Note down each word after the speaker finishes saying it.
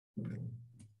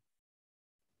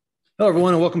Hello,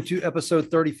 everyone, and welcome to episode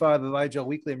 35 of IGEL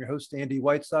Weekly. I'm your host, Andy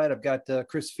Whiteside. I've got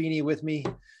Chris Feeney with me.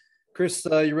 Chris,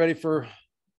 you ready for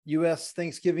U.S.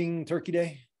 Thanksgiving Turkey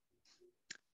Day?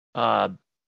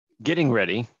 Getting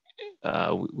ready.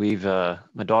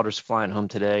 My daughter's flying home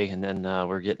today, and then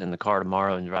we're getting in the car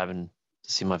tomorrow and driving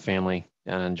to see my family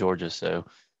down in Georgia. So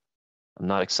I'm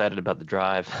not excited about the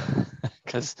drive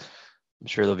because I'm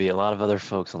sure there'll be a lot of other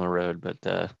folks on the road, but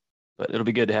it'll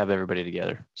be good to have everybody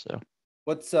together. So.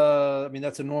 What's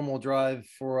that's a normal drive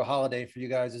for a holiday for you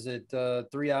guys. Is it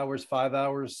 3 hours, 5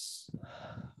 hours?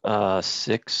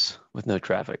 6 with no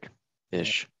traffic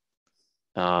ish.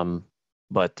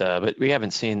 But we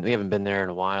haven't been there in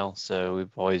a while, so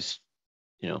we've always,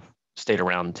 stayed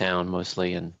around town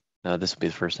mostly, and this will be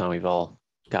the first time we've all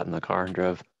gotten in the car and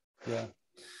drove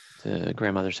to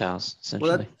grandmother's house, essentially.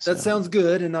 Well, that sounds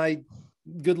good, and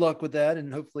good luck with that,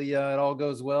 and hopefully it all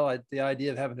goes well. The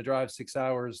idea of having to drive 6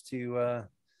 hours to a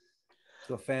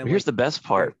family. Well, here's the best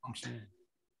part.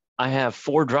 I have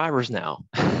 4 drivers now.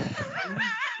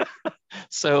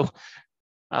 So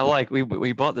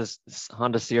we bought this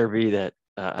Honda CR-V that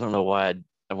I don't know why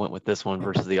I went with this one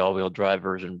versus the all-wheel drive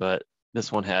version, but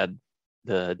this one had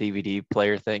the DVD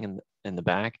player thing in the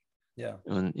back. Yeah.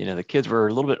 And the kids were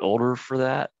a little bit older for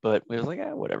that, but we was like,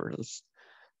 whatever.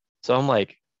 So I'm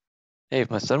like, hey, if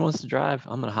my son wants to drive,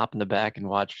 I'm gonna hop in the back and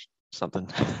watch something.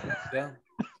 Yeah.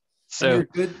 So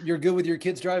you're good with your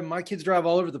kids driving. My kids drive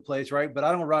all over the place, right? But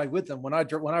I don't ride with them. When I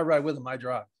ride with them, I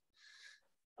drive.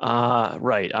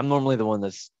 Right. I'm normally the one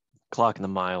that's clocking the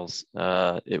miles.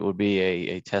 It would be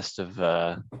a test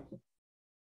of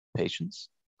patience,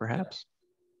 perhaps.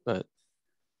 But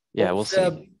yeah, we'll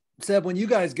see. Seb, when you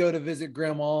guys go to visit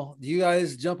grandma, do you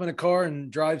guys jump in a car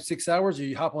and drive 6 hours, or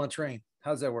you hop on a train?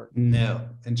 How's that work? No,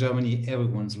 in Germany,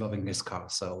 everyone's loving his car.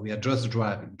 So we are just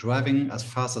driving as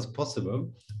fast as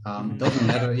possible. Doesn't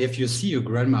matter if you see your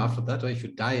grandma after that, or if you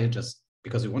die just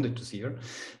because you wanted to see her.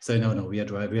 So no, we are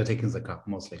driving. We are taking the car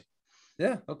mostly.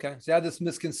 Yeah. Okay. So I had this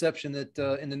misconception that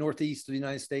in the Northeast of the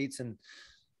United States, and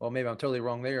well, maybe I'm totally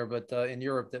wrong there, but in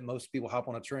Europe, that most people hop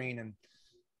on a train and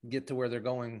get to where they're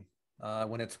going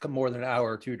when it's more than an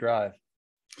hour or two drive.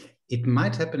 It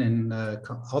might happen in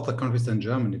other countries than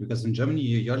Germany, because in Germany,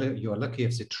 you're lucky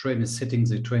if the train is hitting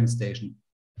the train station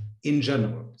in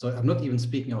general. So I'm not even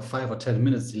speaking of 5 or 10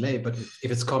 minutes delay, but if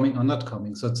it's coming or not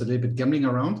coming. So it's a little bit gambling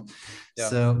around. Yeah.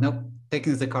 So no,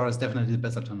 taking the car is definitely the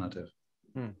best alternative.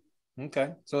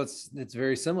 Okay. So it's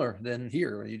very similar than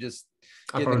here, where you just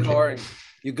get in the car and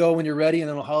you go when you're ready. And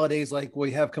then on holidays like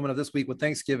we have coming up this week with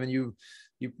Thanksgiving, you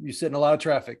sit in a lot of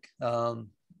traffic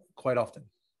quite often.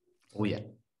 Oh, yeah.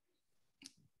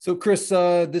 So, Chris,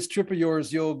 this trip of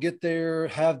yours, you'll get there,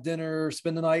 have dinner,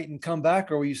 spend the night, and come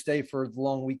back, or will you stay for the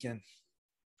long weekend?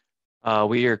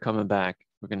 We are coming back.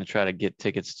 We're going to try to get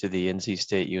tickets to the NC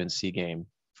State UNC game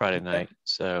Friday night.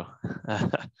 So,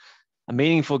 a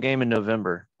meaningful game in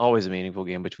November. Always a meaningful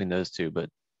game between those two, but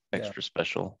extra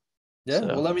special. Yeah, so.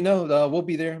 Well, let me know. We'll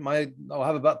be there. I'll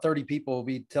have about 30 people. We'll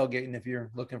be tailgating if you're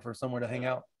looking for somewhere to hang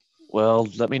out. Well,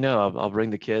 let me know. I'll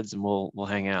bring the kids and we'll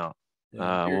hang out.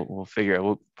 Yeah, we'll figure out.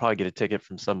 We'll probably get a ticket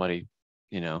from somebody,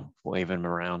 waving them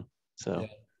around. So,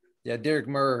 yeah, Derek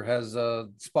Murr has a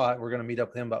spot. We're going to meet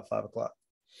up with him about 5 o'clock.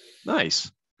 Nice.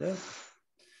 Yeah.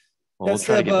 Well, we'll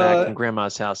try to get back from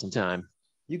grandma's house in time.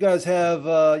 You guys have,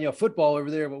 football over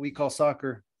there, what we call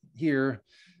soccer here.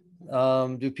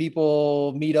 Do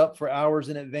people meet up for hours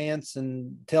in advance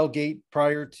and tailgate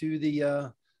prior to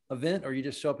the event, or you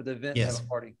just show up at the event and have a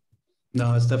party?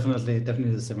 No, it's definitely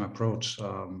the same approach.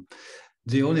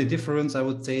 The only difference, I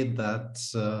would say,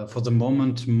 that for the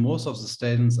moment, most of the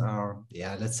stadiums are,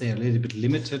 let's say, a little bit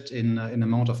limited in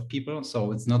amount of people.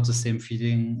 So it's not the same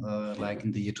feeling like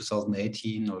in the year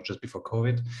 2018 or just before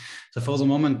COVID. So for the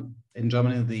moment, in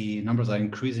Germany, the numbers are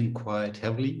increasing quite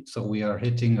heavily. So we are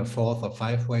hitting a 4th or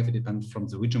 5th wave. It depends from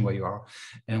the region where you are.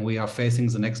 And we are facing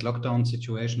the next lockdown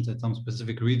situations in some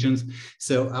specific regions.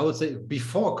 So I would say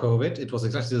before COVID, it was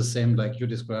exactly the same like you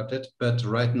described it. But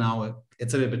right now,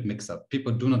 it's a little bit mixed up.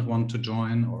 People do not want to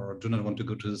join or do not want to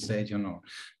go to the stadium or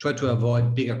try to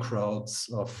avoid bigger crowds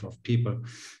of people.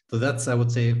 So that's, I would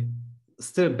say,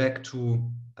 still back to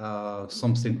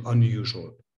something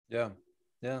unusual. Yeah.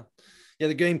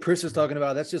 The game Chris was talking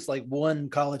about, that's just like one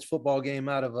college football game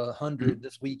out of 100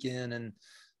 this weekend, and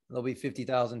there'll be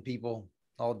 50,000 people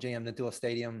all jammed into a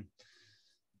stadium.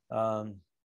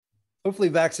 Hopefully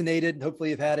vaccinated, hopefully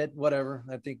you've had it, whatever.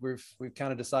 I think we've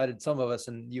kind of decided, some of us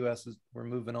in the US we're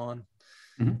moving on.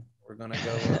 Mm-hmm. We're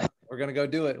gonna go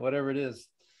do it, whatever it is.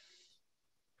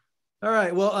 All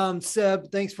right. Well,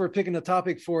 Seb, thanks for picking the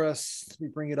topic for us. Let me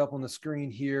bring it up on the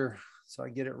screen here so I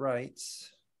get it right.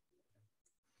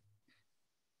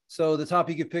 So the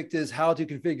topic you picked is how to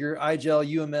configure IGEL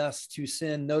UMS to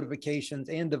send notifications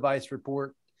and device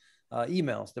reports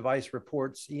emails.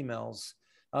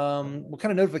 What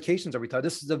kind of notifications are we talking?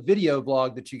 This is a video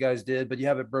blog that you guys did, but you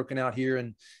have it broken out here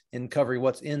and covering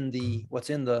what's in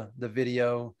the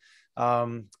video.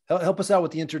 Help us out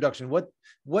with the introduction.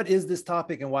 What is this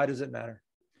topic and why does it matter?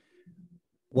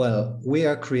 Well, we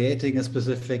are creating a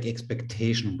specific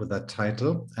expectation with that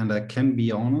title, and I can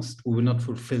be honest, we will not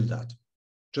fulfill that.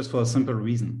 Just for a simple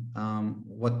reason.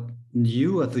 What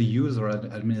you as the user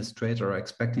and administrator are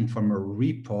expecting from a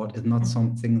report is not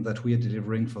something that we are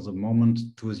delivering for the moment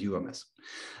to the UMS.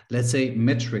 Let's say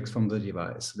metrics from the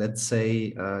device. Let's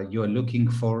say you are looking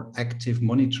for active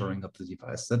monitoring of the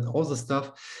device. That all the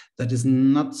stuff that is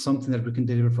not something that we can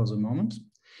deliver for the moment.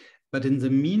 But in the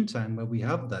meantime, where we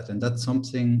have that, and that's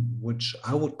something which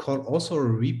I would call also a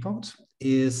report,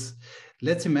 is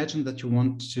let's imagine that you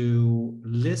want to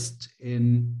list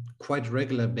in quite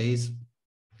regular base,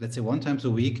 let's say 1 time a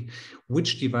week,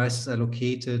 which devices are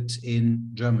located in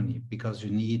Germany, because you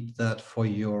need that for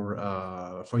your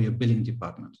billing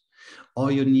department.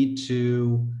 Or you need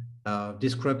to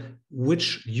describe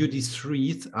which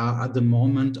UD3s are at the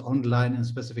moment online in a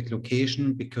specific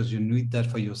location, because you need that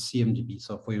for your CMDB,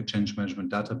 so for your change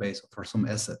management database or for some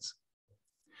assets.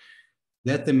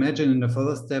 Let's imagine in a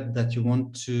further step that you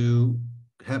want to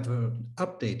have an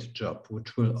update job,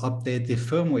 which will update the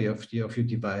firmware of your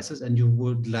devices, and you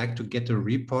would like to get a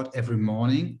report every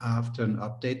morning after an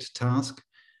update task,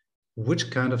 which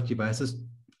kind of devices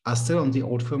are still on the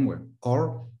old firmware,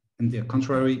 or in the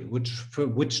contrary,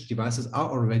 which devices are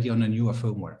already on a newer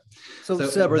firmware. So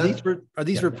Seb, are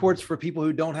these reports for people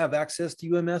who don't have access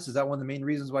to UMS? Is that one of the main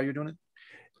reasons why you're doing it?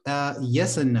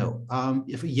 Yes and no.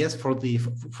 Yes, for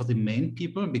the main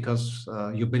people, because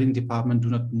your billing department do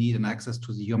not need an access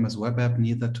to the UMS web app,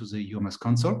 neither to the UMS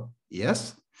console.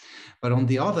 Yes. But on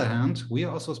the other hand, we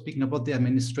are also speaking about the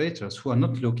administrators who are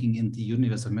not looking in the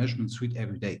Universal Management Suite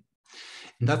every day.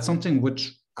 And that's something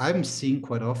which I'm seeing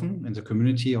quite often in the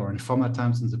community or in former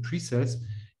times in the pre-sales.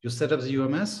 You set up the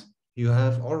UMS, you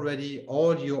have already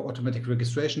all your automatic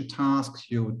registration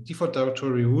tasks, your default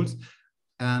directory rules,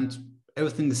 and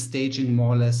everything is staging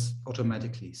more or less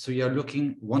automatically. So you're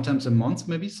looking 1 time a month,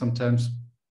 maybe sometimes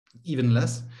even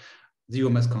less, the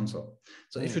UMS console.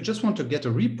 So if you just want to get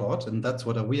a report, and that's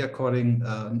what we are calling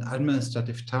an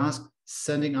administrative task,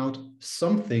 sending out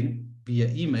something via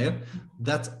email,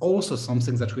 that's also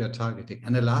something that we are targeting.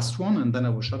 And the last one, and then I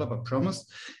will shut up, I promise,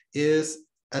 is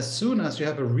as soon as you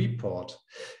have a report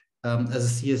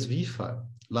as a CSV file,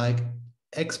 like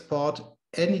export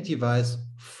any device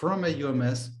from a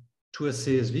UMS to a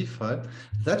CSV file,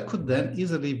 that could then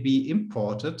easily be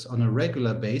imported on a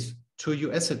regular basis to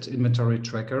your asset inventory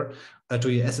tracker, to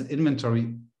your asset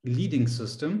inventory leading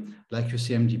system, like your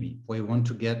CMDB, where you want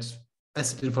to get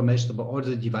asset information about all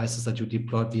the devices that you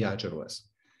deployed via IGEL.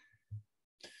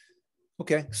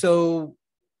 Okay, so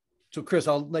Chris,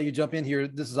 I'll let you jump in here.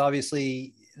 This is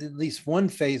obviously at least one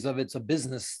phase of it's a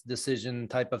business decision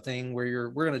type of thing where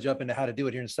we're going to jump into how to do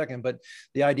it here in a second. But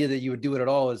the idea that you would do it at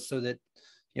all is so that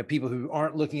people who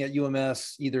aren't looking at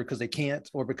UMS either because they can't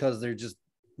or because they're just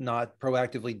not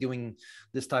proactively doing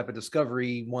this type of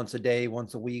discovery once a day,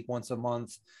 once a week, once a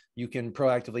month, you can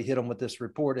proactively hit them with this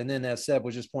report. And then as Seb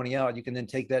was just pointing out, you can then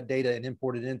take that data and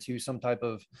import it into some type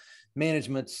of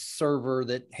management server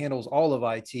that handles all of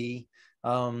IT.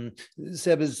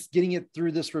 Seb, is getting it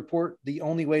through this report the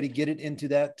only way to get it into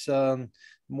that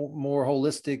more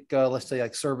holistic, let's say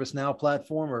like ServiceNow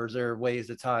platform, or is there ways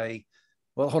to tie?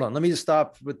 Well, hold on. Let me just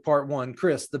stop with part one.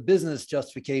 Chris, the business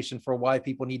justification for why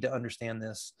people need to understand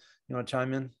this. You want to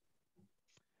chime in?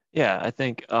 Yeah, I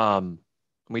think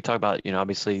we talk about,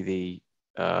 obviously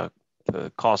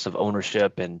the cost of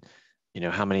ownership and,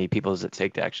 how many people does it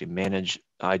take to actually manage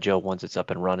IGEL once it's up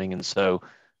and running. And so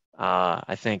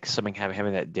I think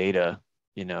having that data,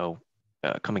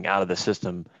 coming out of the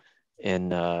system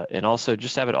and also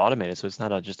just have it automated. So it's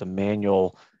not just a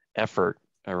manual effort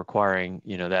requiring,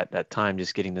 that time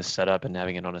just getting this set up and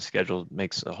having it on a schedule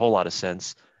makes a whole lot of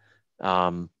sense.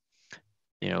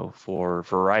 For a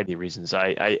variety of reasons.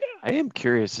 I am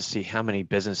curious to see how many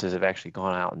businesses have actually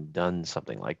gone out and done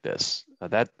something like this.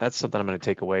 That's something I'm going to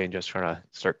take away and just try to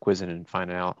start quizzing and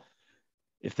finding out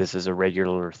if this is a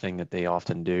regular thing that they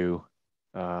often do.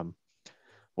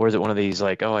 Or is it one of these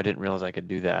like, oh, I didn't realize I could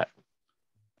do that?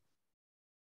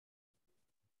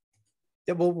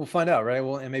 Yeah, we'll find out, right?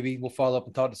 Well, and maybe we'll follow up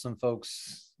and talk to some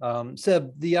folks.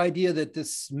 Seb, the idea that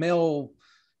this mail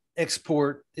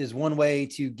export is one way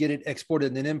to get it exported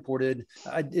and then imported.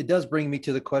 It does bring me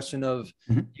to the question of,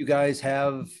 you guys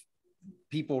have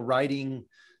people writing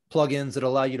plugins that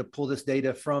allow you to pull this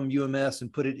data from UMS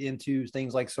and put it into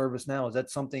things like ServiceNow. Is that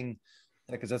something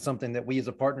that we as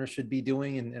a partner should be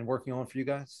doing and working on for you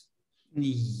guys?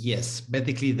 Yes,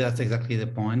 basically that's exactly the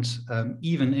point.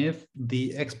 Even if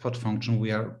the export function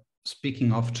we are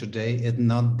speaking of today is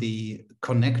not the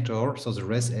connector, so the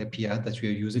REST API that we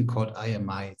are using called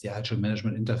IMI, the IGEL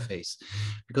management interface,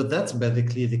 because that's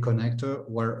basically the connector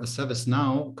where a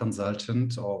ServiceNow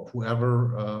consultant or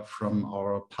whoever from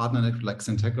our partner network like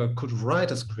XenTegra could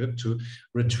write a script to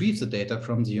retrieve the data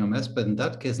from the UMS, but in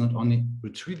that case, not only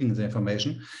retrieving the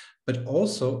information, but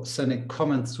also sending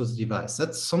comments to the device.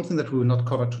 That's something that we will not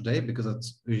cover today because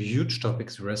it's a huge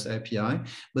topic, the REST API,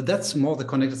 but that's more the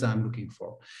connectors I'm looking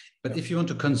for. But if you want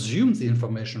to consume the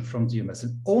information from the UMS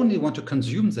and only want to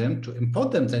consume them to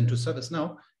import them then to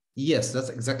ServiceNow, yes, that's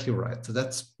exactly right. So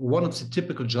that's one of the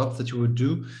typical jobs that you would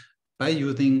do by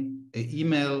using an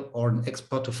email or an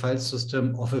export to file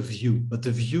system of a view. But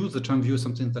the view, the term view, is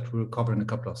something that we'll cover in a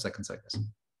couple of seconds, I guess.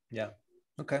 Yeah.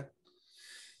 Okay.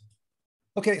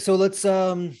 Okay, so let's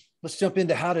jump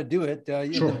into how to do it.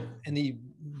 Sure. In the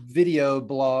video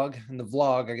blog, in the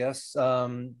vlog, I guess.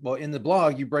 Well, in the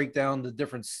blog, you break down the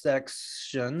different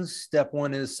sections. Step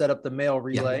one is set up the mail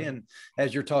relay. Yeah. And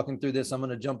as you're talking through this, I'm going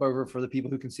to jump over for the people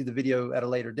who can see the video at a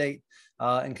later date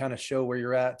and kind of show where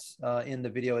you're at in the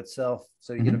video itself,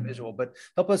 so you get a visual. But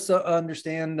help us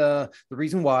understand the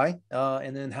reason why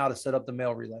and then how to set up the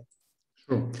mail relay.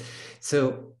 Sure.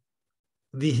 So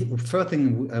the first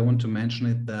thing I want to mention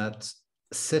is that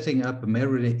setting up a mail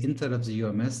relay inside of the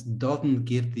UMS doesn't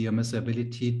give the UMS the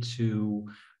ability to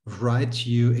write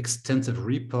you extensive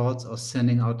reports or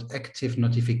sending out active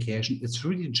notification. It's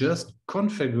really just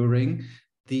configuring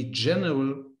the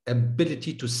general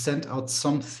ability to send out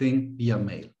something via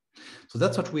mail. So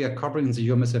that's what we are covering in the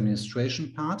UMS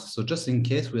administration part. So just in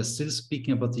case, we're still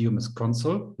speaking about the UMS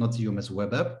console, not the UMS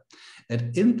web app.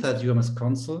 And inside UMS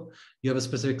console, you have a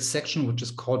specific section which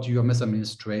is called UMS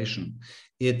administration.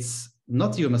 It's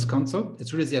not the UMS console,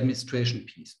 it's really the administration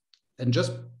piece. And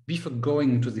just before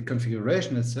going into the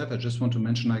configuration itself, I just want to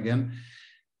mention again,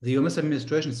 the UMS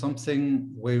administration is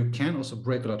something where you can also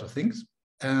break a lot of things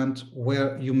and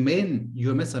where your main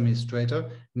UMS administrator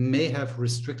may have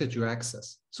restricted your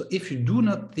access. So if you do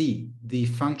not see the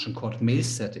function called mail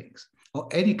settings or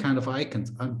any kind of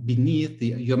icons beneath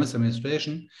the UMS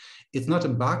administration, it's not a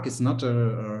bug, it's not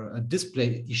a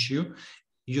display issue.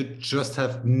 You just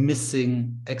have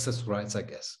missing access rights, I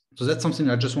guess. So that's something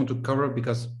I just want to cover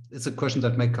because it's a question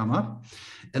that may come up.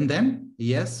 And then,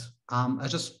 yes, I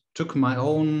just took my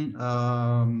own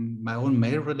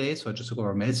mail relay. So I just took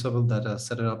our mail server that I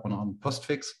set it up on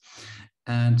Postfix.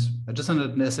 And I just sent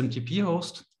an SMTP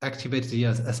host, activated the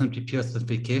SMTP host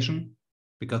certification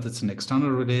because it's an external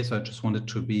relay. So I just wanted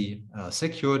to be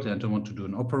secured and I don't want to do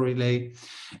an Opera relay.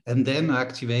 And then I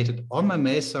activated on my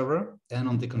mail server and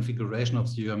on the configuration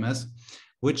of the UMS,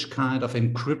 which kind of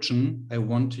encryption I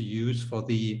want to use for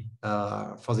the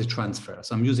transfer.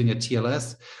 So I'm using a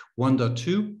TLS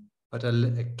 1.2, but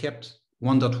I kept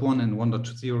 1.1 and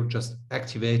 1.0 just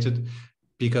activated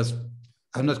because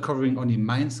I'm not covering only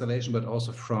my installation, but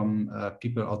also from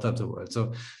people outside the world.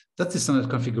 So that's the standard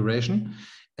configuration.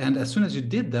 And as soon as you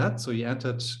did that, so you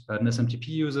entered an SMTP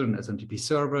user, an SMTP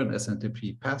server, an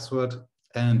SMTP password,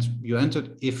 and you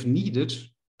entered, if needed,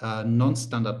 a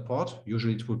non-standard port,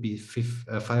 usually it would be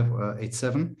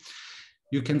 587,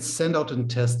 you can send out a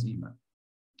test email.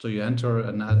 So you enter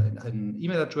an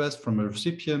email address from a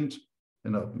recipient,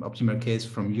 in an optimal case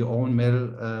from your own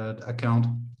mail account,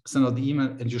 send out the email,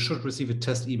 and you should receive a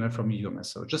test email from your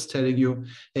UMS. So just telling you,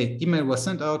 hey, email was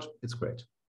sent out, it's great.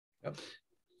 Yep.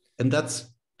 And that's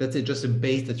just a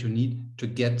base that you need to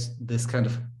get this kind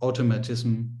of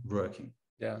automatism working.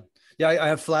 Yeah. Yeah, I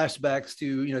have flashbacks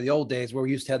to, the old days where we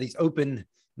used to have these open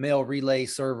mail relay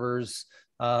servers.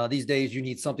 These days you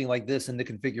need something like this in the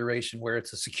configuration where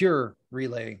it's a secure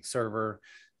relay server.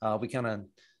 We kind of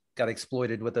got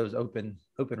exploited with those open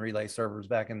relay servers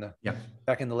back in the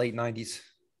late 90s.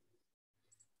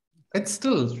 It's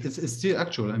still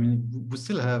actual. I mean, we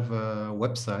still have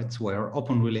websites where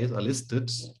open relays are listed.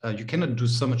 You cannot do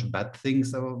so much bad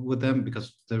things with them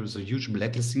because there is a huge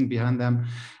blacklisting behind them.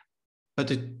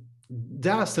 But they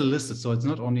are still listed, so it's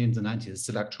not only in the 90s, it's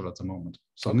still actual at the moment.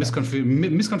 So okay.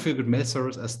 Misconfigured mail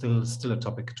servers are still a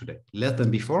topic today. Less than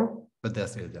before, but they're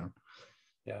still there.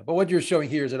 Yeah, but what you're showing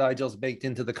here is that IGEL's baked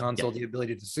into the console the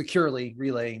ability to securely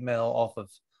relay mail off of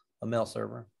a mail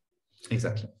server.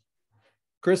 Exactly.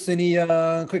 Chris, any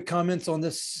quick comments on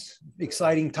this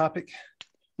exciting topic?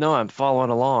 No, I'm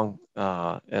following along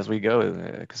as we go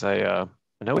because I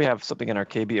know we have something in our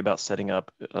KB about setting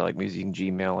up like using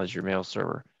Gmail as your mail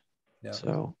server. Yeah.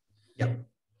 So Yeah.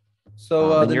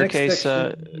 So in the your next case,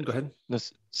 section, go ahead.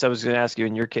 So I was going to ask you,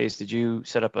 in your case, did you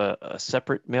set up a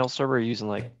separate mail server using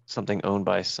like something owned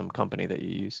by some company that you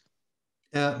use?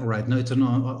 Right. No, it's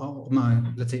on my,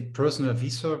 let's say, personal V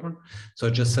server. So I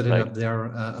just set it Right. up there,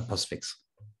 a postfix.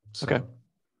 So, Okay.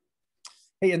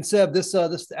 Hey, and Seb, this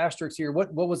asterisk here,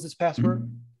 what was this password? Mhm.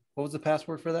 What was the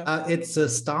password for that? It's a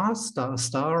star.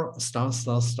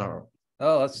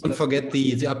 Oh, that's Don't forget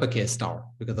the uppercase star,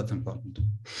 because that's important.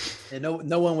 and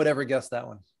no one would ever guess that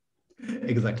one.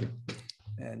 Exactly.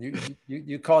 And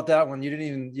you caught that one. You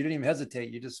didn't even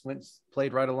hesitate. You just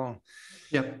played right along.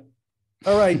 Yeah.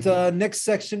 All right. Next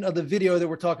section of the video that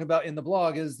we're talking about in the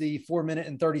blog is the 4 minute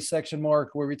and 30 section mark,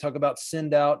 where we talk about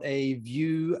send out a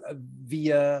view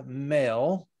via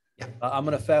mail. Yeah. I'm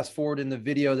going to fast forward in the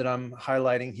video that I'm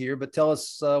highlighting here, but tell us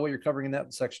what you're covering in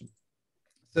that section.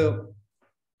 So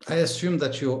I assume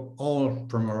that you all,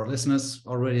 from our listeners,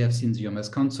 already have seen the UMS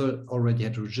console, already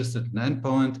had registered an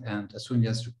endpoint, and as soon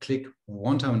as you click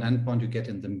one time an endpoint, you get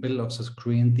in the middle of the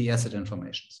screen the asset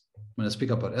informations. When I speak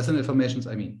about asset informations,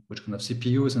 I mean which kind of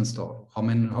CPU is installed, how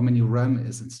many RAM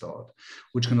is installed,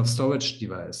 which kind of storage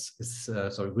device is,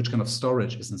 which kind of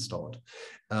storage is installed,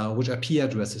 which IP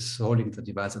address is holding the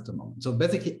device at the moment. So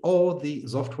basically all the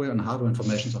software and hardware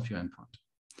information of your endpoint.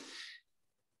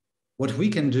 What we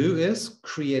can do is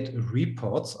create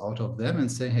reports out of them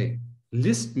and say, hey,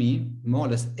 list me more or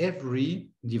less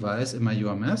every device in my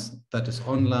UMS that is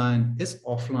online, is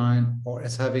offline, or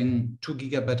is having 2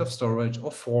 GB of storage,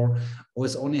 or 4, or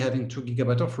is only having 2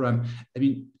 GB of RAM. I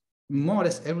mean, more or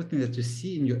less everything that you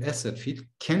see in your asset feed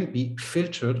can be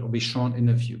filtered or be shown in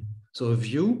a view. So a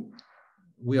view,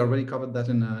 we already covered that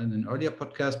in an earlier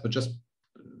podcast, but just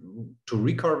to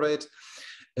reiterate,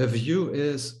 a view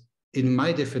is, in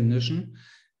my definition,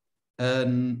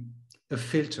 a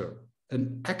filter,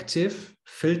 an active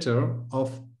filter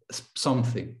of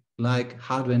something, like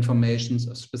hardware information,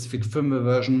 a specific firmware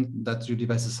version that your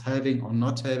device is having or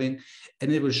not having,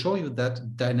 and it will show you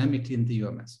that dynamically in the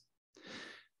UMS.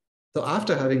 So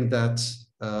after having that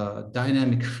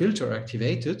dynamic filter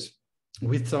activated,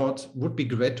 we thought would be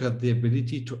great to have the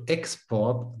ability to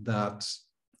export that,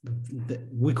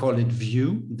 we call it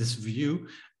view, this view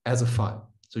as a file.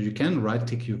 So you can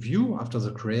right-click your view after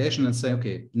the creation and say,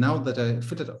 okay, now that I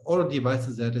filtered all the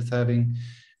devices that is having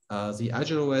the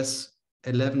IGEL OS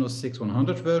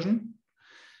 11.06.100 version,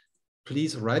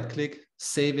 please right-click,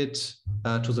 save it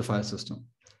to the file system.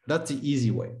 That's the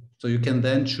easy way. So you can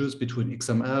then choose between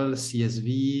XML,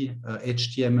 CSV,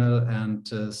 HTML,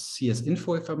 and CS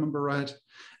info, if I remember right,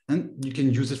 and you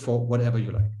can use it for whatever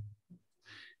you like.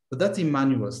 But that's the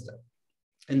manual step.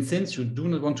 And since you do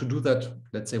not want to do that,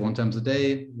 let's say 1 time a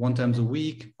day, 1 time a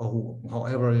week, or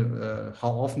however, how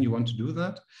often you want to do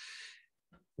that,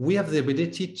 we have the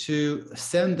ability to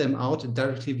send them out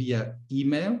directly via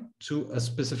email to a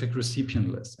specific recipient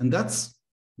list. And that's,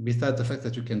 besides the fact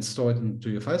that you can store it into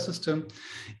your file system,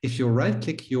 if you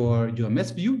right-click your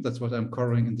UMS view, that's what I'm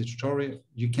covering in the tutorial,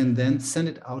 you can then send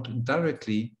it out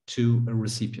directly to a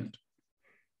recipient.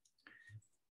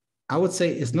 I would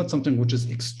say it's not something which is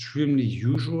extremely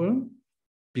usual,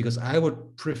 because I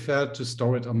would prefer to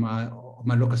store it on my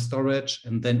local storage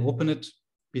and then open it,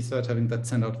 besides having that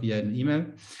sent out via an email.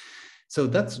 So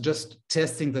that's just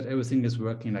testing that everything is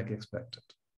working like expected.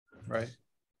 Right.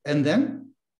 And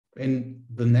then in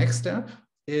the next step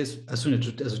is, as soon as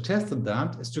you tested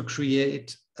that, is to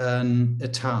create a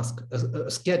task, a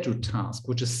scheduled task,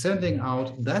 which is sending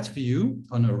out that view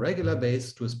on a regular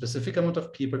basis to a specific amount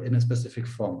of people in a specific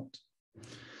format.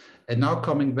 And now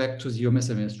coming back to the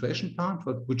UMS administration part,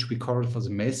 which we covered for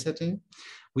the mail setting,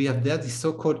 we have there the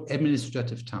so-called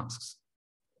administrative tasks.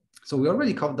 So we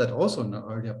already covered that also in an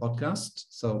earlier podcast,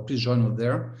 so please join us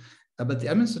there. But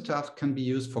the administrative task can be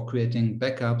used for creating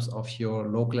backups of your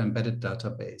local embedded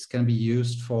database, can be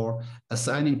used for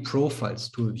assigning profiles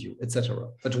to a view, etc.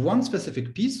 But one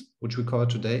specific piece, which we cover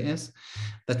today, is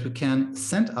that we can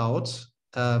send out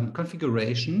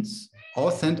configurations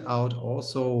or send out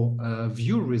also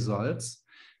view results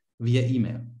via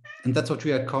email. And that's what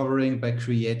we are covering by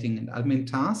creating an admin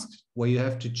task, where you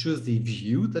have to choose the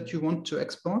view that you want to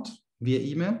export via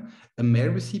email, a mail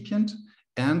recipient,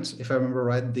 and if I remember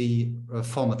right, the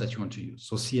format that you want to use.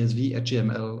 So CSV,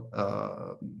 HTML,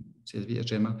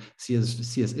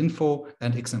 CS info,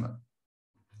 and XML.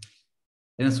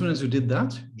 And as soon as you did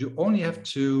that, you only have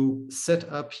to set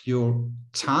up your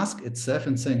task itself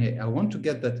and saying, hey, I want to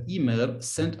get that email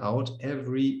sent out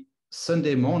every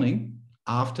Sunday morning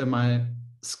after my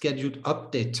scheduled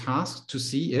update task to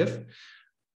see if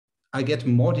I get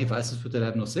more devices with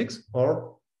 11.06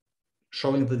 or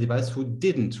showing the device who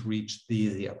didn't reach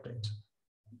the update.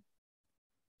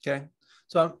 Okay,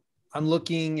 so I'm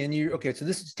looking, and okay, so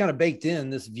this is kind of baked in,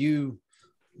 this view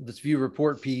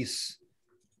report piece,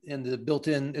 and the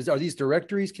built-in are these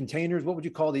directories, containers? What would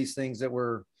you call these things that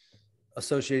were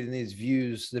associated in these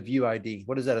views? The view ID,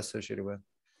 what is that associated with?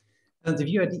 And the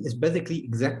view ID is basically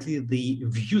exactly the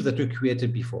view that we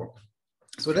created before.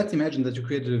 So let's imagine that you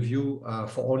created a view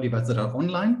for all devices that are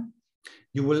online.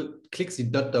 You will click the ...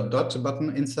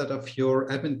 button inside of your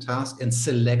admin task and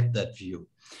select that view.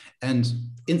 And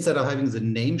instead of having the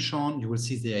name shown, you will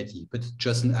see the ID, but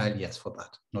just an alias for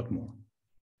that, not more.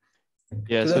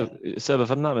 Yeah, so if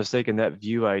I'm not mistaken, that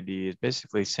view ID is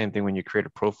basically the same thing when you create a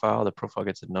profile. The profile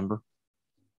gets a number.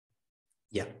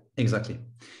 Yeah, exactly.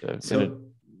 So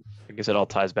I guess it all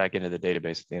ties back into the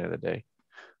database at the end of the day.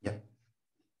 Yeah.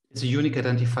 It's a unique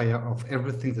identifier of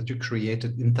everything that you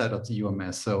created inside of the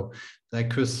UMS. So like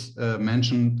Chris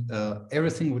mentioned,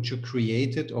 everything which you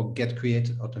created or get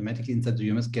created automatically inside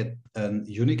the UMS get a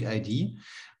unique ID,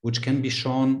 which can be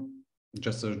shown,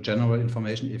 just a general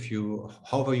information, if you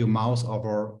hover your mouse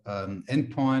over an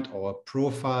endpoint or a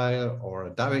profile or a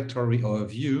directory or a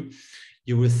view,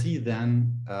 you will see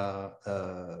then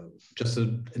just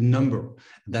a number,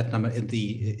 that number in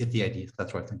the ID.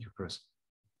 That's right. Thank you, Chris.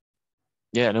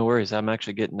 Yeah, no worries. I'm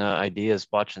actually getting ideas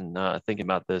watching, thinking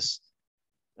about this,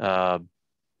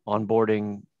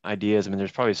 onboarding ideas. I mean,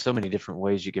 there's probably so many different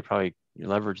ways you could probably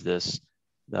leverage this.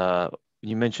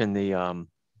 You mentioned the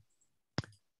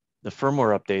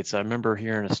firmware updates. I remember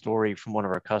hearing a story from one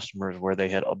of our customers where they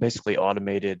had basically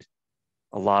automated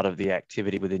a lot of the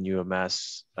activity within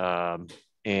UMS.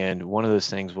 And one of those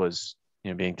things was,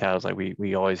 being touted like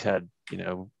we always had,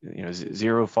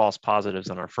 zero false positives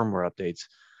on our firmware updates,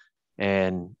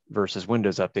 and versus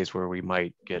Windows updates where we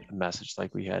might get a message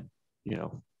like we had,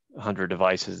 100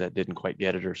 devices that didn't quite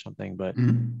get it or something, but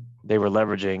they were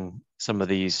leveraging some of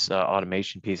these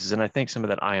automation pieces. And I think some of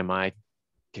that IMI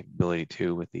capability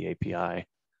too with the API.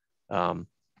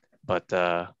 But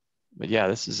yeah,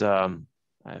 this is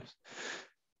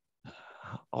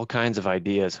all kinds of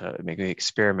ideas, making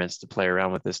experiments to play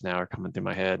around with this now are coming through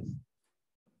my head.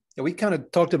 Yeah, we kind of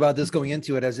talked about this going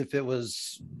into it as if it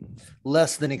was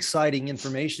less than exciting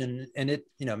information, and it,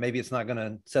 maybe it's not going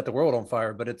to set the world on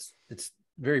fire, but it's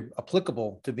very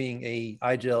applicable to being a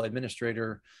IGEL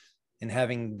administrator and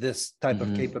having this type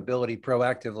of capability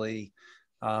proactively.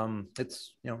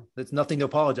 It's nothing to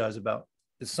apologize about.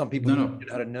 It's some people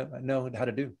know how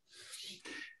to do.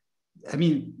 I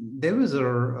mean, there is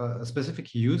a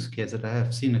specific use case that I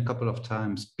have seen a couple of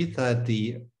times beside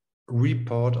the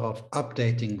report of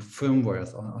updating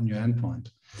firmware on your endpoint.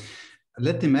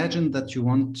 Let's imagine that you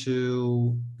want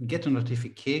to get a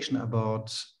notification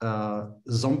about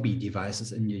zombie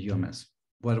devices in your UMS.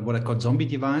 What I call zombie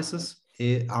devices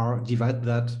are devices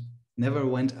that never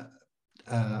went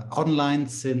online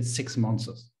since 6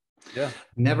 months. Yeah.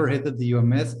 Never hit the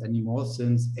UMS anymore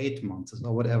since 8 months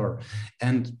or whatever.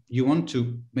 And you want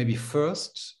to maybe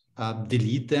first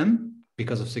delete them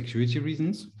because of security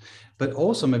reasons, but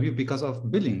also maybe because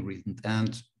of billing reasons.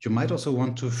 And you might also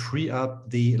want to free up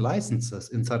the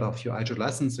licenses inside of your IGEL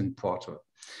licensing portal.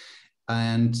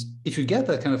 And if you get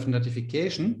that kind of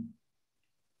notification,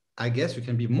 I guess you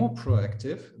can be more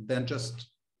proactive than just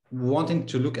wanting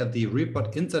to look at the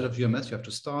report inside of UMS. You have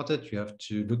to start it, you have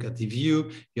to look at the view,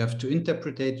 you have to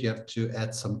interpret it, you have to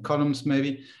add some columns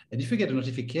maybe. And if you get a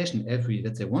notification every,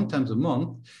 let's say 1 time a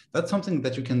month, that's something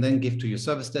that you can then give to your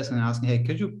service desk and ask, hey,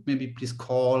 could you maybe please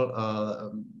call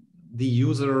the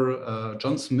user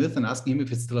John Smith and asking him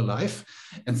if it's still alive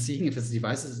and seeing if his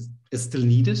device is still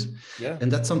needed. Yeah. And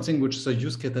that's something which is a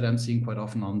use case that I'm seeing quite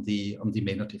often on the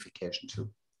mail notification too.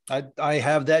 I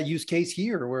have that use case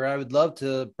here where I would love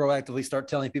to proactively start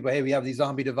telling people, hey, we have these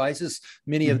zombie devices,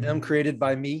 many of them created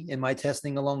by me in my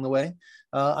testing along the way.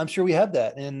 I'm sure we have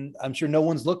that, and I'm sure no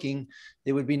one's looking.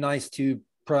 It would be nice to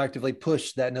proactively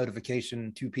push that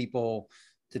notification to people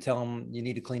to tell them you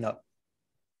need to clean up.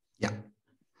 Yeah.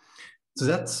 So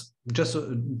that's just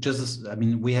I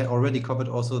mean, we had already covered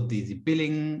also the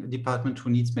billing department who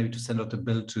needs maybe to send out a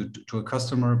bill to a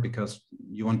customer because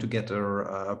you want to get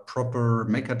a proper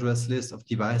MAC address list of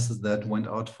devices that went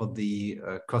out for the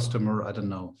customer, I don't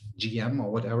know, GM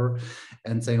or whatever,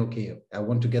 and saying, okay, I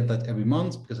want to get that every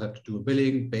month because I have to do a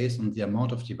billing based on the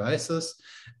amount of devices,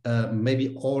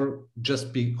 maybe all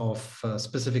just be of a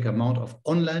specific amount of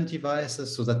online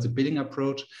devices. So that's the billing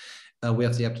approach. We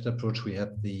have the update approach, we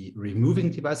have the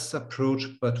removing devices approach,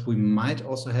 but we might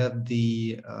also have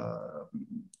the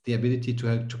the ability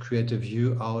to create a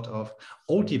view out of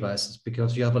all devices,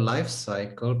 because you have a life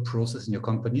cycle process in your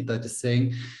company that is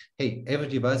saying, hey, every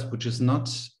device which is not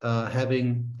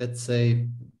having, let's say,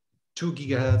 2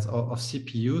 gigahertz of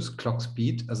CPUs, clock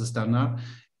speed as a standard,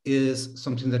 is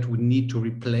something that we need to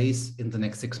replace in the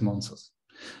next 6 months.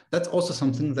 That's also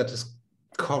something that is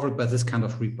covered by this kind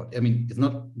of report. I mean, it's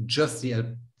not just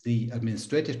the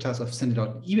administrative task of sending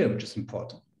out an email, which is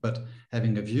important, but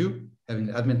having a view, having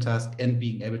an admin task, and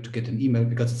being able to get an email,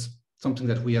 because it's something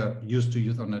that we are used to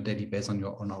use on a daily basis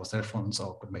on our cell phones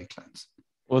or mail clients.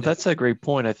 Well, that's a great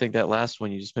point. I think that last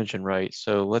one you just mentioned, right?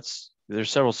 So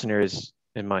there's several scenarios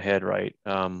in my head, right?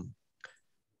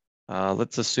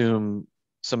 Let's assume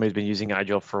somebody's been using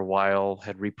IGEL for a while,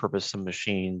 had repurposed some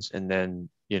machines, and then,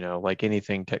 like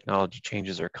anything, technology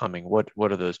changes are coming. What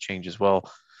are those changes? Well,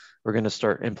 we're going to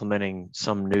start implementing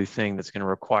some new thing that's going to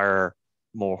require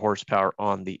more horsepower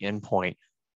on the endpoint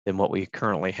than what we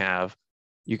currently have.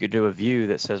 You could do a view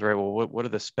that says, right, well, what are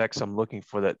the specs I'm looking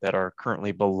for that are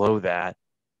currently below that,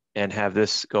 and have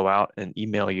this go out and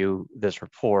email you this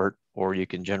report, or you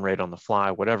can generate on the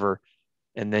fly, whatever.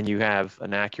 And then you have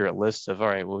an accurate list of, all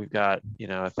right, well, we've got,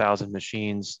 1,000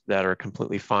 machines that are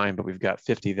completely fine, but we've got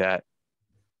 50 that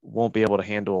won't be able to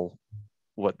handle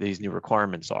what these new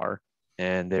requirements are,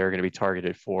 and they're going to be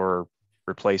targeted for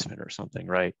replacement or something,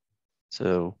 right?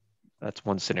 So that's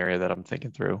one scenario that I'm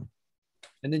thinking through.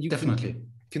 And then you definitely can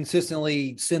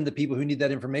consistently send the people who need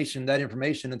that information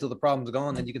until the problem's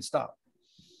gone, then you can stop.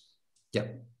 Yeah.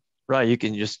 Right. You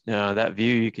can just, that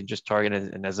view, you can just target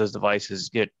it. And as those devices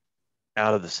get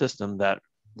out of the system, that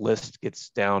list gets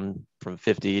down from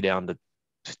 50 down to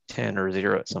 10 or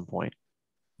 0 at some point.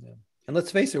 Yeah. And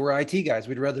let's face it, we're IT guys.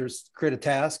 We'd rather create a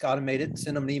task, automate it, and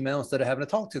send them an email instead of having to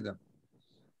talk to them.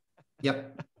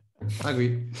 Yep. I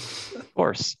agree. Of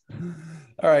course.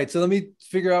 All right, so let me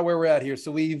figure out where we're at here.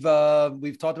 So we've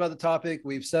talked about the topic.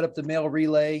 We've set up the mail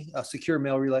relay, a secure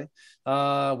mail relay.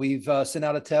 We've sent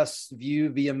out a test view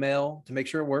via mail to make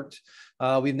sure it worked.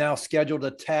 We've now scheduled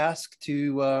a task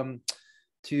to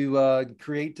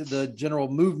create the general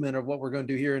movement of what we're going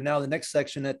to do here. And now the next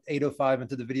section at 8:05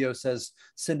 into the video says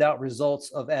send out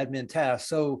results of admin tasks.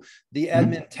 So the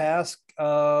admin task,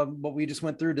 what we just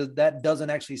went through, that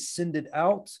doesn't actually send it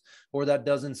out, or that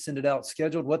doesn't send it out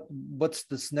scheduled. What's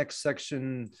this next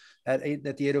section at the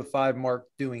 8:05 mark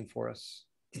doing for us?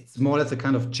 It's more or less a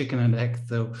kind of chicken and egg.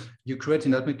 So you create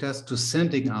an admin task to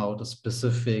sending out a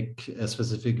specific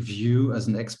view as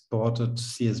an exported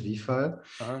CSV file.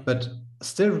 But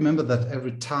still remember that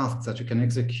every task that you can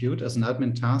execute as an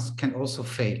admin task can also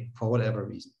fail for whatever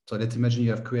reason. So let's imagine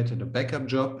you have created a backup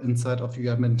job inside of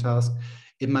your admin task.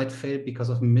 It might fail because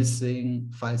of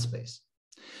missing file space.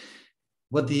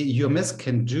 What the UMS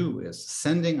can do is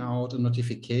sending out a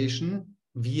notification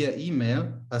via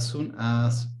email as soon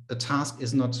as a task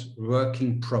is not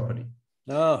working properly.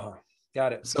 Oh,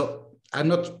 got it. So I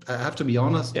have to be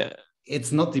honest,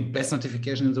 it's not the best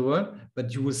notification in the world,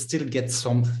 but you will still get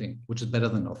something, which is better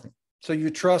than nothing. So you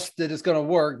trust that it's going to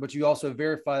work, but you also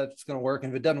verify that it's going to work.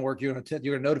 And if it doesn't work, you're going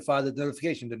to notify that the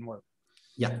notification didn't work.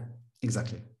 Yeah,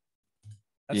 exactly.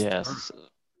 Yes.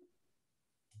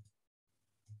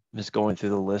 I'm just going through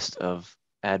the list of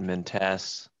admin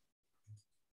tasks.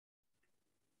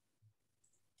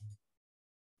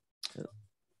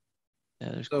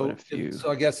 Yeah, there's quite a few.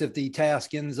 So I guess if the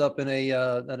task ends up in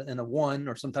a 1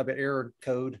 or some type of error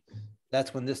code,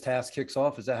 that's when this task kicks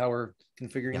off. Is that how we're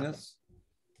configuring this?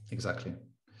 Exactly.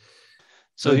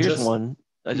 So here's one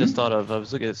I just thought of. I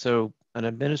was looking at, so an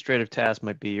administrative task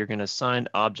might be you're going to assign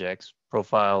objects,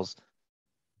 profiles,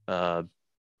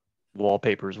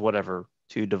 wallpapers, whatever,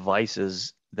 to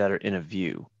devices that are in a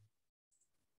view.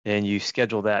 And you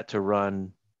schedule that to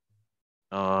run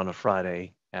on a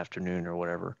Friday afternoon or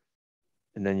whatever.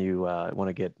 And then you want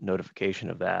to get notification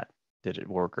of that. Did it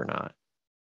work or not?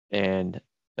 And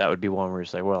that would be one where you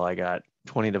say, well, I got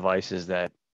 20 devices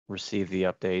that received the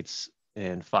updates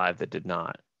and 5 that did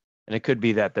not. And it could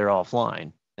be that they're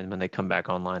offline, and when they come back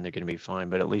online, they're going to be fine.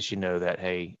 But at least you know that,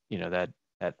 hey, that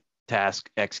task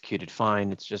executed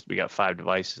fine. It's just we got 5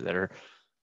 devices that are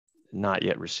not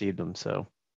yet received them. So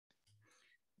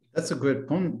that's a great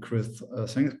point, Chris.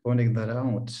 Thanks for pointing that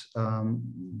out.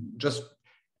 Just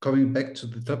coming back to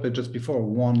the topic just before,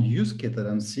 one use case that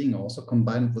I'm seeing also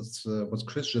combined with what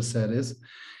Chris just said is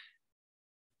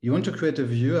you want to create a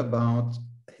view about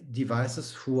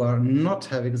devices who are not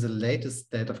having the latest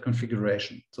state of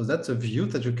configuration. So that's a view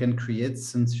that you can create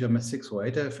since UMS 6 or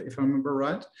 8, if I remember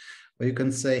right, where you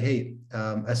can say, hey,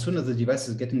 as soon as the device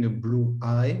is getting a blue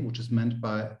eye, which is meant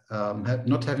by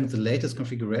not having the latest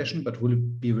configuration, but will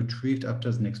be retrieved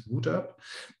after the next boot up,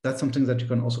 that's something that you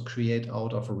can also create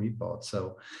out of a report.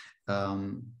 So,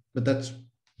 but that's,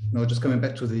 just coming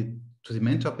back to the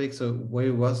main topic. So where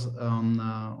it was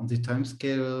on the time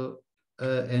scale,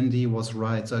 Andy was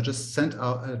right. So I just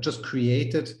just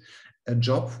created a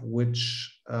job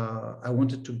which I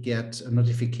wanted to get a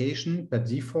notification by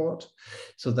default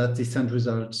so that they send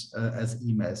results as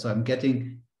email. So I'm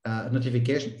getting a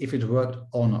notification if it worked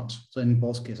or not. So in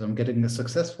both cases, I'm getting a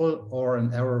successful or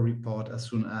an error report as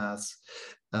soon as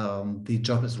the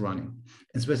job is running.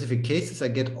 In specific cases, I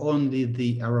get only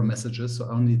the error messages, so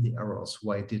only the errors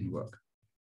why it didn't work.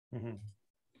 Mm-hmm.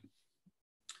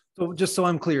 So just so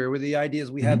I'm clear, with the idea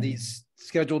is we have these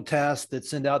scheduled tasks that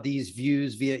send out these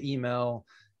views via email,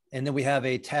 and then we have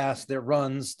a task that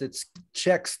runs that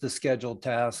checks the scheduled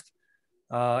task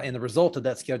and the result of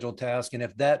that scheduled task. And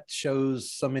if that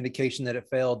shows some indication that it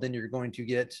failed, then you're going to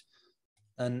get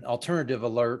an alternative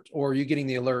alert, or you're getting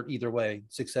the alert either way,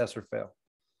 success or fail.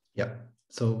 Yeah.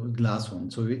 So last one.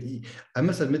 So I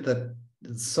must admit that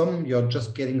some you're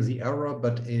just getting the error,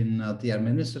 but in the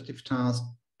administrative task,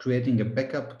 creating a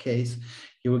backup case,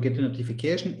 you will get a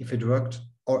notification if it worked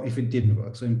or if it didn't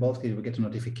work. So in both cases, you will get a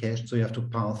notification. So you have to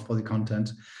parse for the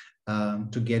content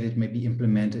to get it maybe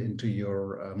implemented into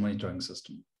your monitoring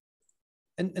system.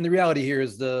 And the reality here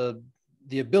is the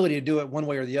ability to do it one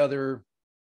way or the other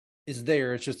is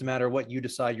there. It's just a matter of what you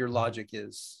decide your logic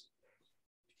is.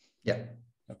 Yeah.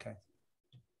 Okay.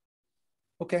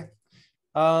 Okay.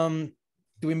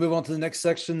 Do we move on to the next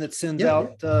section that send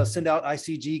out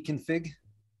ICG config?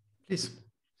 Please.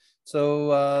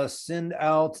 So send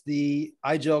out the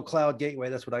IGEL Cloud Gateway.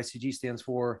 That's what ICG stands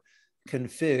for.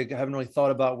 Config. I haven't really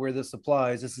thought about where this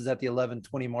applies. This is at the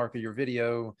 11:20 mark of your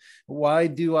video. Why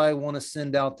do I want to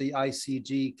send out the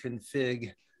ICG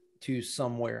config to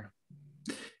somewhere?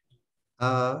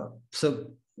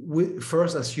 So we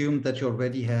first assume that you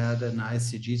already had an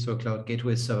ICG, so a Cloud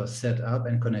Gateway server set up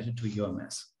and connected to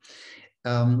UMS.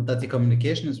 That the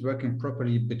communication is working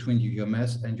properly between your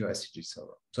UMS and your ICG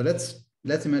server. So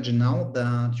let's imagine now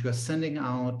that you are sending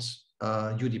out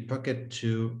a UD packet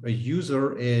to a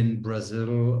user in Brazil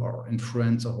or in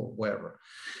France or wherever,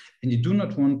 and you do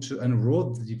not want to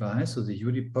enroll the device or the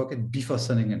UD packet before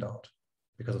sending it out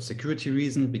because of security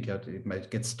reasons, because it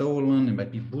might get stolen, it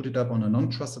might be booted up on a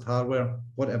non-trusted hardware,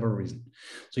 whatever reason.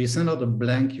 So you send out a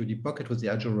blank UD packet with the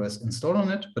IGEL OS installed on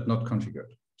it, but not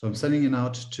configured. So I'm sending it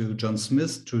out to John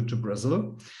Smith to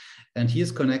Brazil, and he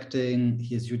is connecting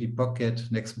his UD Pocket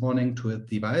next morning to a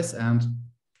device, and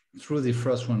through the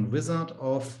first run wizard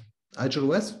of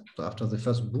IGEL OS, so after the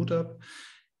first boot up,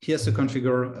 he has to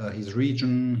configure his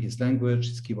region, his language,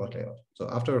 his keyboard layout. So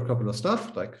after a couple of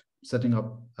stuff, like setting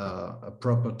up a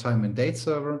proper time and date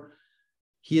server,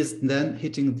 he is then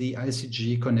hitting the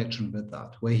ICG connection with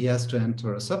that, where he has to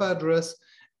enter a server address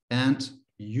and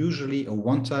usually a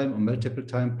one-time or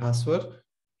multiple-time password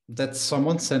that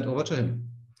someone sent over to him.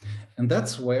 And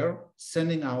that's where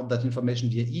sending out that information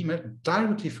via email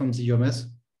directly from the UMS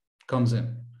comes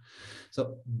in.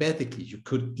 So basically, you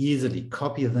could easily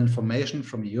copy the information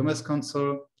from the UMS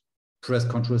console, press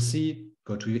Ctrl-C,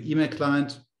 go to your email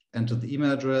client, enter the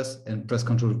email address, and press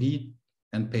Ctrl-V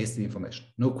and paste the information.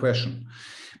 No question.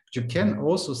 But you can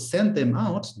also send them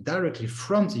out directly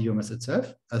from the UMS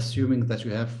itself, assuming that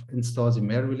you have installed the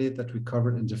mail relay that we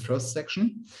covered in the first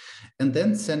section, and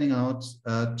then sending out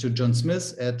to John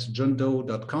Smith at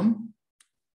johndoe.com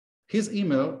his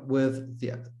email with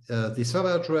the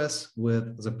server address,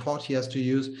 with the port he has to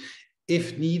use,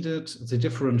 if needed, the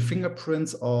different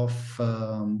fingerprints of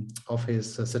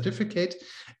his certificate,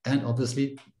 and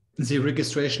obviously the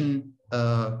registration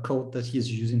code that he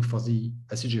is using for the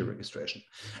ICG registration.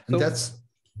 And that's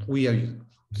we are using.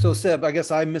 So Seb, I guess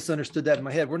I misunderstood that in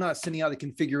my head. We're not sending out the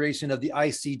configuration of the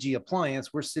ICG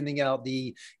appliance. We're sending out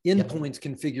the endpoints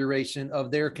configuration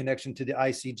of their connection to the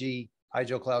ICG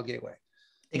IGEL Cloud Gateway.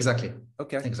 Exactly.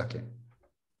 Okay. Exactly.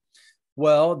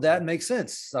 Well, that makes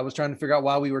sense. I was trying to figure out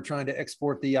why we were trying to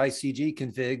export the ICG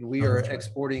config. We are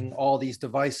exporting all these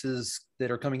devices that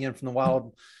are coming in from the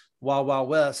Wild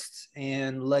West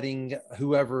and letting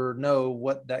whoever know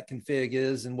what that config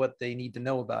is and what they need to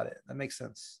know about it. That makes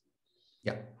sense.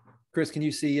 Yeah. Chris, can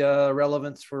you see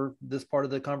relevance for this part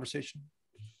of the conversation?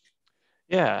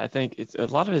 Yeah, I think it's a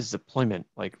lot of it is deployment.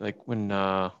 Like when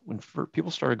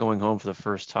people started going home for the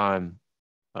first time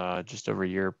just over a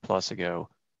year plus ago,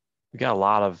 we got a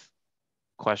lot of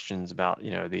questions about,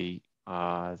 the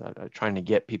trying to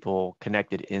get people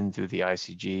connected in through the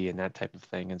ICG and that type of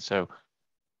thing. And so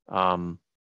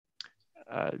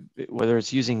whether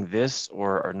it's using this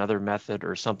or another method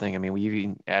or something, I mean, we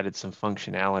even added some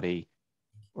functionality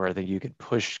where I think you could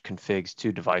push configs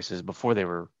to devices before they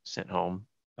were sent home.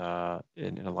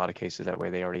 In a lot of cases, that way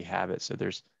they already have it. So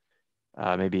there's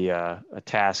maybe a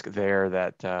task there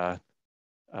that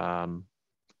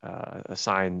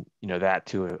assign that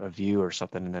to a view or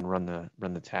something, and then run the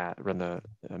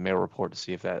mail report to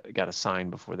see if that got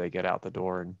assigned before they get out the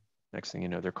door. And next thing you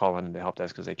know, they're calling in the help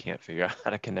desk because they can't figure out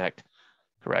how to connect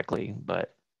correctly.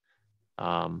 But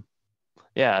I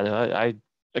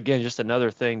again, just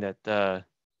another thing that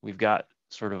we've got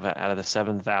sort of out of the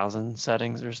 7,000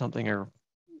 settings or something, or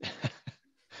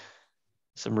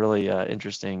some really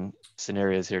interesting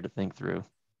scenarios here to think through.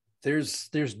 There's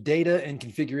data and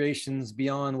configurations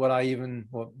beyond what I even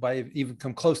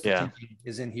come close to thinking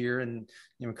is in here. And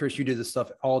Chris, you do this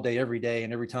stuff all day, every day,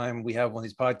 and every time we have one of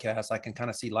these podcasts, I can kind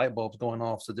of see light bulbs going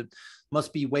off. So that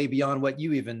must be way beyond what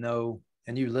you even know,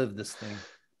 and you live this thing.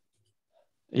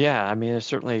 Yeah, I mean, there's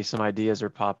certainly some ideas are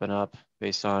popping up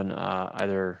based on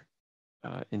either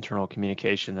internal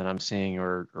communication that I'm seeing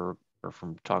or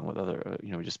from talking with other,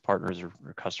 just partners or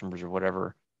customers or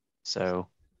whatever. So,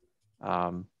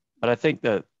 but I think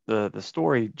that the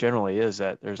story generally is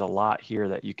that there's a lot here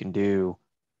that you can do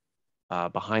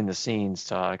behind the scenes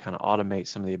to kind of automate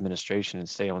some of the administration and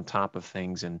stay on top of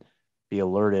things and be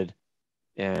alerted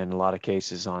in a lot of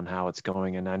cases on how it's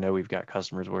going. And I know we've got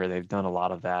customers where they've done a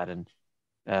lot of that, and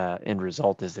end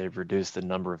result is they've reduced the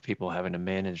number of people having to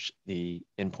manage the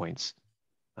endpoints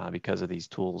because of these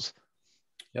tools.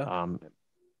 Yeah.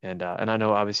 And I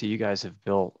know obviously you guys have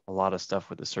built a lot of stuff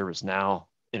with the ServiceNow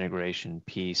integration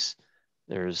piece.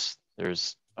 There's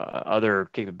other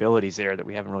capabilities there that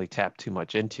we haven't really tapped too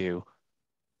much into,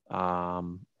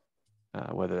 whether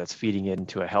that's feeding it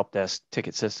into a help desk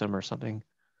ticket system or something.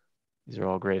 These are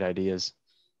all great ideas.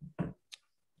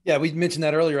 Yeah, we mentioned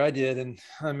that earlier. I did. And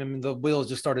I mean, the wheels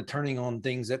just started turning on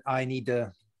things that I need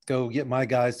to go get my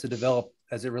guys to develop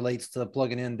as it relates to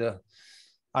plugging into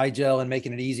IGEL and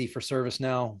making it easy for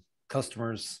ServiceNow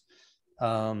customers,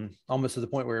 almost to the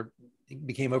point where it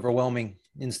became overwhelming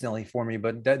instantly for me.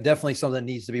 But that definitely something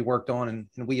that needs to be worked on.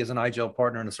 And we as an IGEL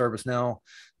partner and a ServiceNow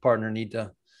partner need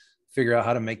to figure out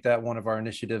how to make that one of our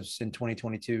initiatives in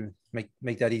 2022,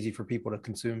 make that easy for people to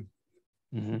consume.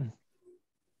 Mm-hmm.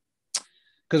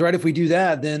 Because if we do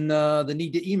that, then the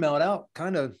need to email it out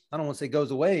kind of, I don't want to say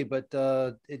goes away, but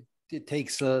it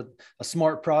takes a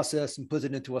smart process and puts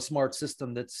it into a smart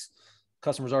system that's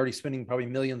customers already spending probably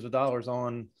millions of dollars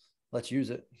on. Let's use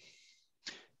it.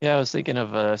 Yeah, I was thinking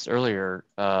of this earlier,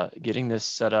 getting this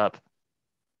set up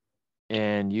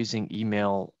and using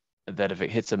email that if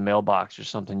it hits a mailbox or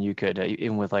something, you could,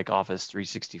 even with like Office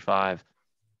 365,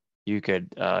 you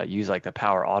could use like the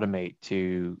Power Automate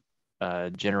to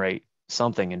generate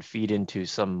something and feed into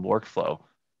some workflow.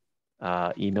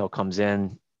 Email comes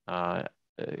in,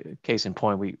 case in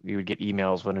point, we would get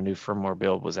emails when a new firmware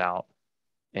build was out,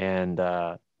 and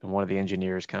one of the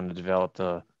engineers kind of developed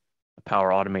a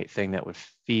Power Automate thing that would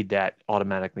feed that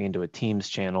automatically into a Teams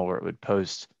channel where it would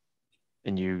post,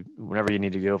 and whenever you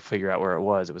need to go figure out where it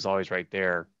was always right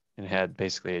there, and had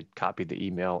basically it copied the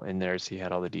email in there, so you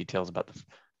had all the details about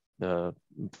the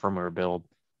firmware build.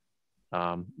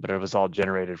 But it was all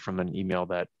generated from an email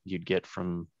that you'd get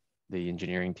from the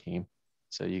engineering team.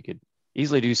 So you could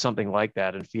easily do something like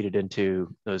that and feed it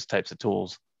into those types of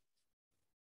tools.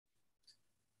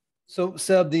 So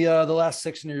Seb, the last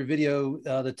section of your video,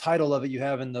 the title of it you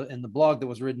have in the blog that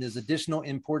was written is Additional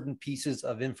Important Pieces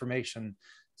of Information.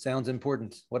 Sounds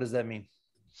important. What does that mean?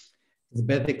 It's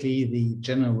basically the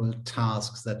general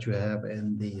tasks that you have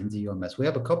in the UMS. We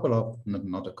have a couple of,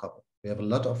 not a couple. We have a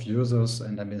lot of users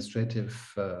and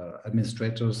administrators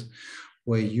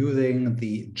who are using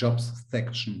the jobs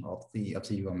section of the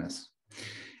UMS.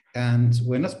 And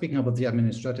we're not speaking about the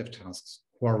administrative tasks,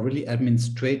 who are really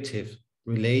administrative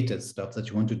related stuff that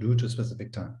you want to do to a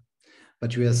specific time.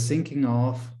 But you are thinking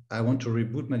of, I want to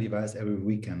reboot my device every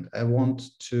weekend. I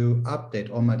want to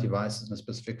update all my devices in a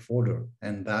specific folder,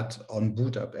 and that on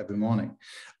boot up every morning.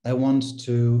 I want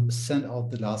to send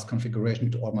out the last configuration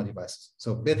to all my devices.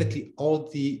 So basically all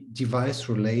the device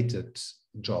related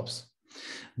jobs.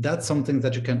 That's something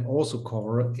that you can also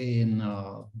cover in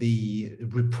the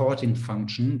reporting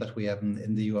function that we have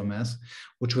in the UMS,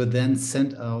 which will then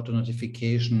send out a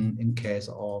notification in case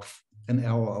of an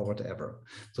error or whatever.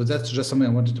 So that's just something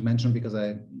I wanted to mention because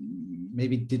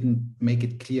maybe didn't make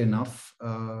it clear enough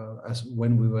as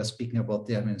when we were speaking about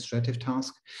the administrative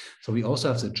task. So we also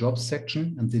have the jobs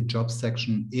section, and the jobs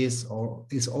section is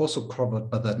also covered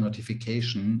by that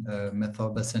notification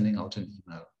method by sending out an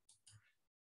email.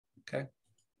 Okay.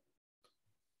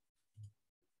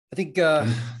 I think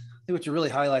what you're really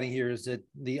highlighting here is that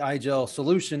the IGEL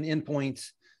solution endpoint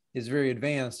is very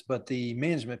advanced, but the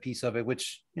management piece of it,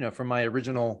 which, from my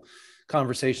original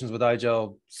conversations with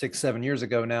IGEL 6-7 years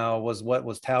ago now, was what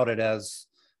was touted as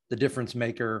the difference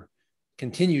maker,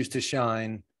 continues to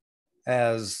shine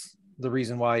as the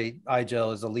reason why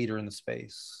IGEL is a leader in the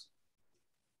space.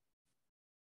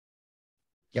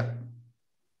 Yeah.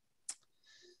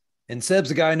 And Seb's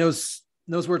the guy knows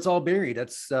where it's all buried.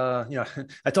 That's, I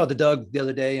talked to Doug the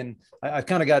other day, and I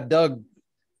kind of got Doug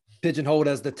pigeonholed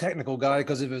as the technical guy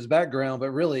because of his background,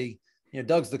 but really,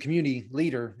 Doug's the community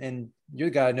leader, and you're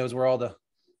the guy who knows where all the,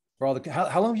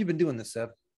 how long have you been doing this, Seb?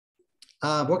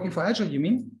 Working for IGEL, you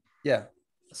mean? Yeah.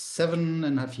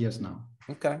 7.5 years now.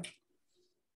 Okay.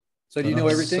 So do you know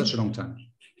everything? Such a long time.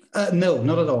 No,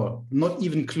 not at all. Not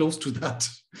even close to that.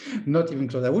 Not even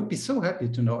close. I would be so happy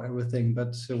to know everything,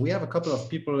 but we have a couple of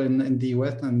people in the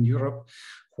US and Europe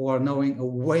who are knowing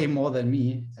way more than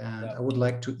me, and I would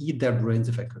like to eat their brains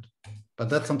if I could. But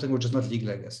that's something which is not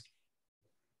legal, I guess.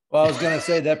 Well, I was going to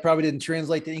say that probably didn't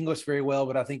translate to English very well,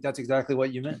 but I think that's exactly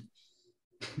what you meant.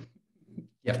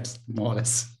 Yep, more or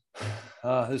less.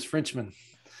 This Frenchman.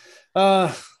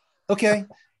 Okay.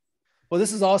 Well,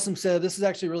 this is awesome, Seb. This is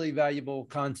actually really valuable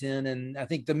content. And I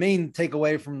think the main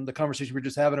takeaway from the conversation we're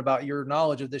just having about your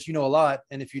knowledge of this, you know a lot.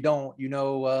 And if you don't, you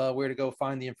know where to go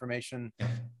find the information. Yeah,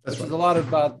 that's right. A lot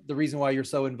about the reason why you're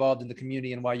so involved in the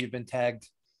community and why you've been tagged,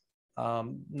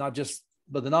 not just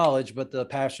by the knowledge, but the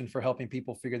passion for helping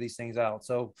people figure these things out.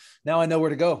 So now I know where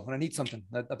to go when I need something.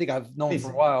 I think I've known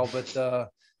for a while, but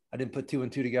I didn't put 2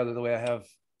 and 2 together the way I have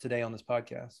today on this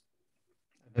podcast.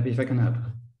 Happy if I can help.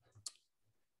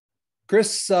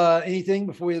 Chris, anything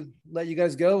before we let you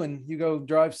guys go and you go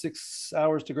drive 6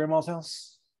 hours to grandma's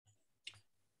house?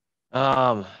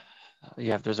 Yeah,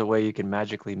 if there's a way you can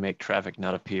magically make traffic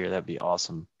not appear, that'd be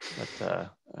awesome. But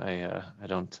I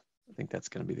don't think that's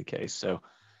going to be the case. So,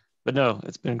 but no,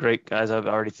 it's been great, guys. I'm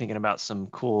already thinking about some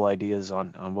cool ideas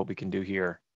on what we can do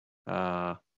here,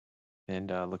 and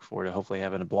look forward to hopefully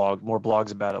having more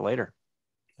blogs about it later.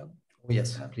 Oh,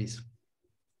 yes, please.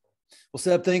 Well,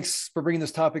 Seb, thanks for bringing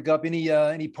this topic up.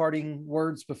 Any parting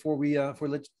words before we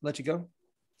let you go?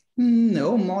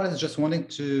 No, more or less just wanting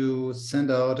to send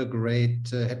out a great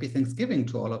happy Thanksgiving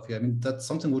to all of you. I mean, that's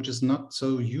something which is not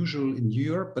so usual in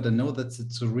Europe, but I know that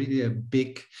it's really a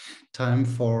big time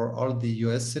for all the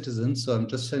US citizens. So I'm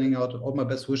just sending out all my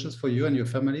best wishes for you and your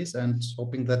families, and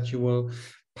hoping that you will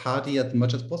party as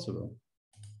much as possible.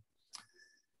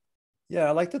 Yeah,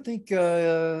 I like to think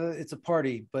it's a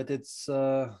party, but it's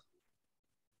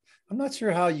I'm not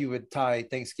sure how you would tie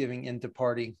Thanksgiving into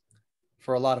party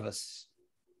for a lot of us.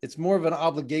 It's more of an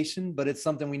obligation, but it's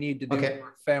something we need to do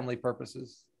for family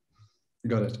purposes.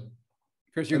 Got it.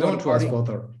 Chris, you're going to party?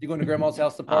 You going to grandma's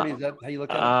house to party? Is that how you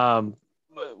look at it?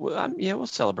 Well, yeah, we'll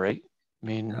celebrate. I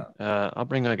mean, I'll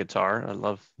bring a guitar. I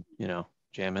love,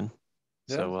 jamming.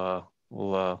 Yeah. So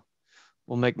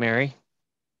we'll make merry.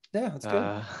 Yeah, that's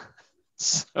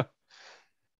good.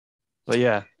 But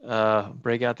yeah,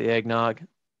 break out the eggnog,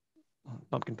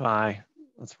 pumpkin pie.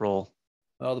 Let's roll.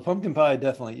 Well, the pumpkin pie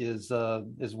definitely is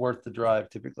worth the drive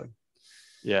typically.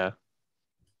 Yeah.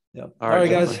 Yeah. All right,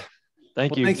 guys.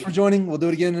 Thank you. Thanks for joining. We'll do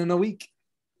it again in a week.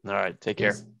 All right. Take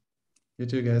care. You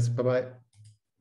too, guys. Bye-bye.